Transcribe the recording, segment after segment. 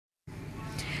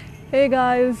Hey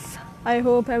guys, I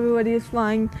hope everybody is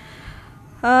fine.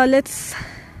 Let's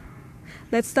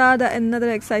start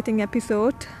another exciting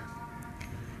episode.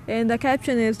 And the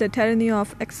caption is the tyranny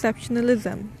of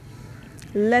exceptionalism.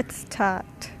 Let's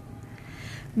start.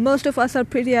 Most of us are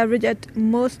pretty average at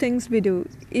most things we do.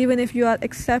 Even if you are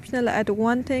exceptional at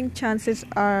one thing, chances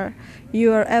are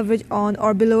you are average on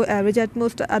or below average at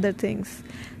most other things.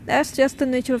 That's just the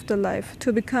nature of the life.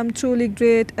 To become truly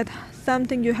great at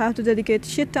something, you have to dedicate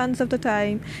shit tons of the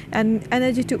time and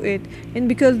energy to it. And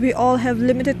because we all have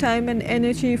limited time and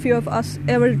energy, few of us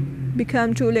ever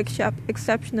become truly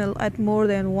exceptional at more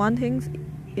than one thing,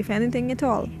 if anything at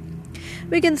all.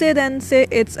 We can say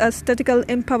it's a statistical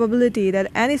improbability that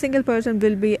any single person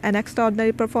will be an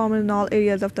extraordinary performer in all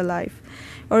areas of their life,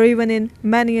 or even in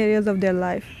many areas of their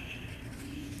life.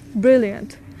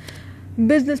 Brilliant.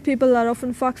 Business people are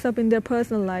often fucked up in their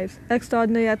personal lives.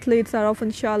 Extraordinary athletes are often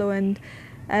shallow and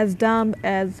as dumb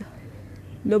as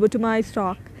lobotomized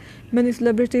rock. Many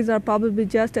celebrities are probably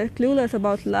just as clueless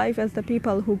about life as the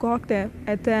people who gawk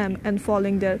at them and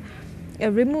following their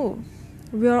every move.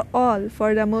 We are all,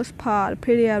 for the most part,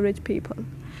 pretty average people.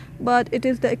 But it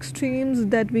is the extremes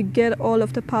that we get all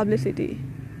of the publicity.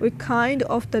 We kind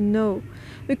of know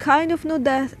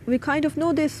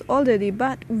this already,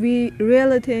 but we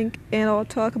rarely think or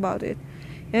talk about it.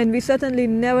 And we certainly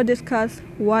never discuss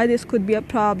why this could be a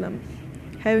problem.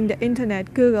 Having the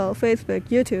internet, Google, Facebook,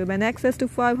 YouTube, and access to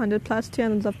 500 plus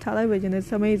channels of television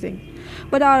is amazing.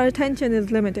 But our attention is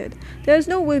limited. There is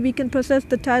no way we can process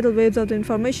the tidal waves of the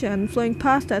information flowing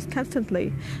past us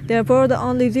constantly. Therefore, the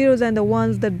only zeros and the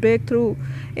ones that break through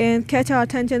and catch our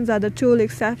attentions are the truly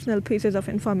exceptional pieces of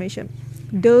information.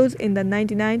 Those in the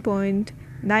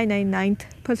 99.999th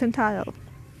percentile.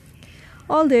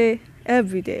 All day,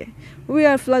 every day, we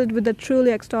are flooded with the truly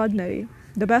extraordinary.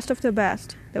 The best of the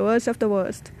best, the worst of the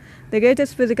worst, the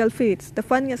greatest physical feats, the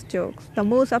funniest jokes, the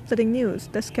most upsetting news,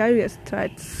 the scariest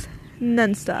threats,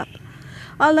 non-stop.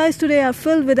 Our lives today are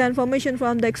filled with information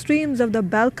from the extremes of the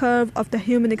bell curve of the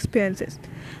human experiences.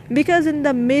 Because in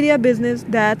the media business,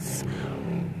 that's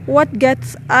what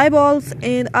gets eyeballs,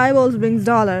 and eyeballs brings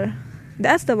dollar.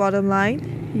 That's the bottom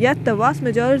line. Yet the vast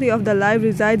majority of the life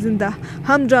resides in the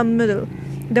humdrum middle.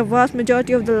 The vast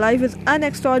majority of the life is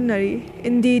unextraordinary,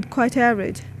 indeed quite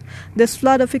average. This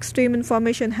flood of extreme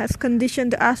information has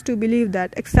conditioned us to believe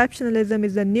that exceptionalism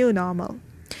is the new normal.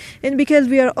 And because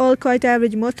we are all quite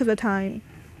average most of the time,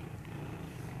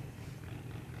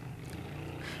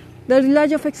 the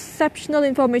deluge of exceptional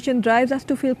information drives us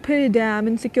to feel pretty damn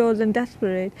insecure and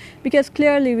desperate, because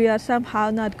clearly we are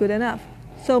somehow not good enough.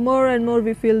 So more and more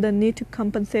we feel the need to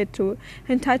compensate through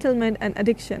entitlement and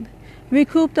addiction. We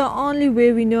cope the only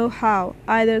way we know how,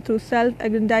 either through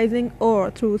self-aggrandizing or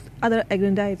through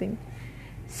other-aggrandizing.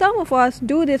 Some of us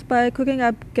do this by cooking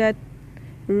up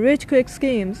get-rich-quick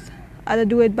schemes. Others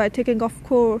do it by taking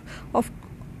Others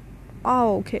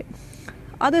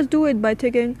do it by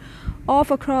taking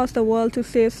off across the world to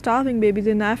save starving babies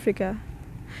in Africa.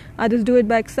 Others do it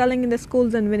by excelling in the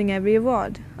schools and winning every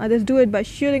award. Others do it by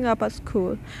shooting up a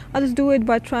school. Others do it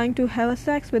by trying to have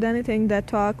sex with anything that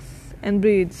talks and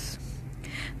breathes.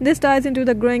 This ties into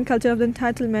the growing culture of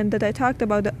entitlement that I talked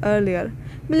about earlier.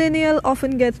 Millennial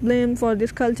often gets blamed for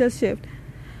this culture shift.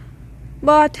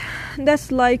 But that's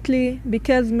likely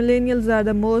because millennials are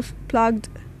the most plugged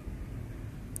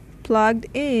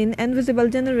in and visible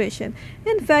generation.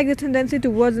 In fact, the tendency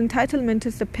towards entitlement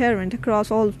is apparent across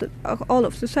all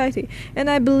of society, and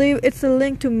I believe it's a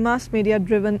link to mass media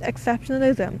driven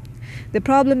exceptionalism. The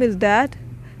problem is that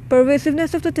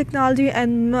pervasiveness of the technology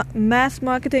and mass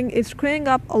marketing is screwing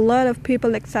up a lot of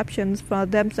people exceptions for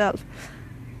themselves.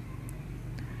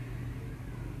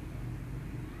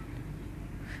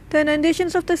 The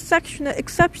inundations of the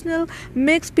exceptional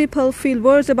makes people feel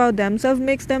worse about themselves,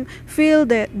 makes them feel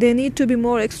that they need to be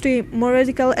more extreme, more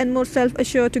radical, and more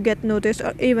self-assured to get noticed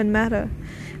or even matter.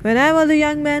 When I was a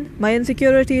young man, my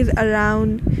insecurities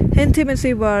around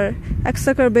intimacy were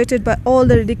exacerbated by all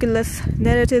the ridiculous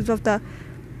narratives of the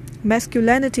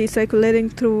masculinity circulating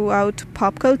throughout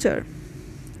pop culture.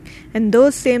 And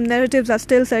those same narratives are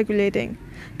still circulating.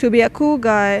 To be a cool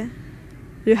guy,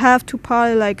 you have to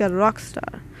party like a rock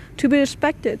star. To be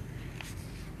respected,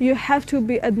 you have to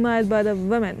be admired by the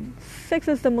women. Sex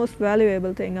is the most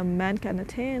valuable thing a man can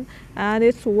attain, and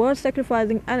it's worth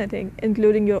sacrificing anything,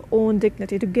 including your own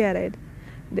dignity, to get it.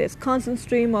 This constant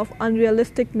stream of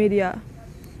unrealistic media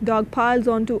dog piles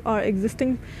onto our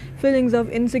existing feelings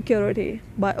of insecurity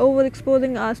by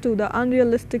overexposing us to the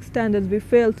unrealistic standards we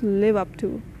fail to live up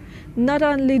to. not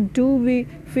only do we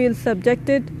feel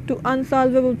subjected to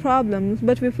unsolvable problems,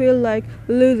 but we feel like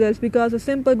losers because a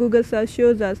simple Google search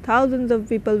shows us thousands of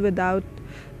people without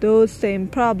those same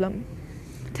problems.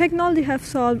 Technology has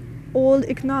solved old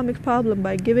economic problems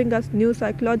by giving us new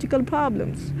psychological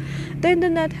problems. The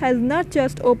internet has not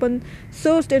just open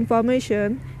sourced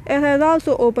information, it has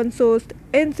also open sourced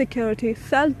insecurity,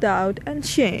 self doubt, and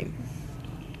shame.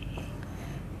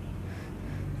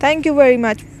 Thank you very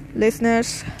much,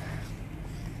 listeners.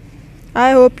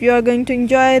 I hope you are going to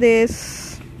enjoy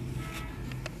this.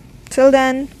 Till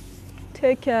then,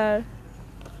 take care.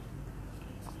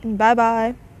 Bye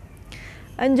bye.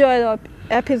 Enjoy the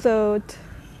episode.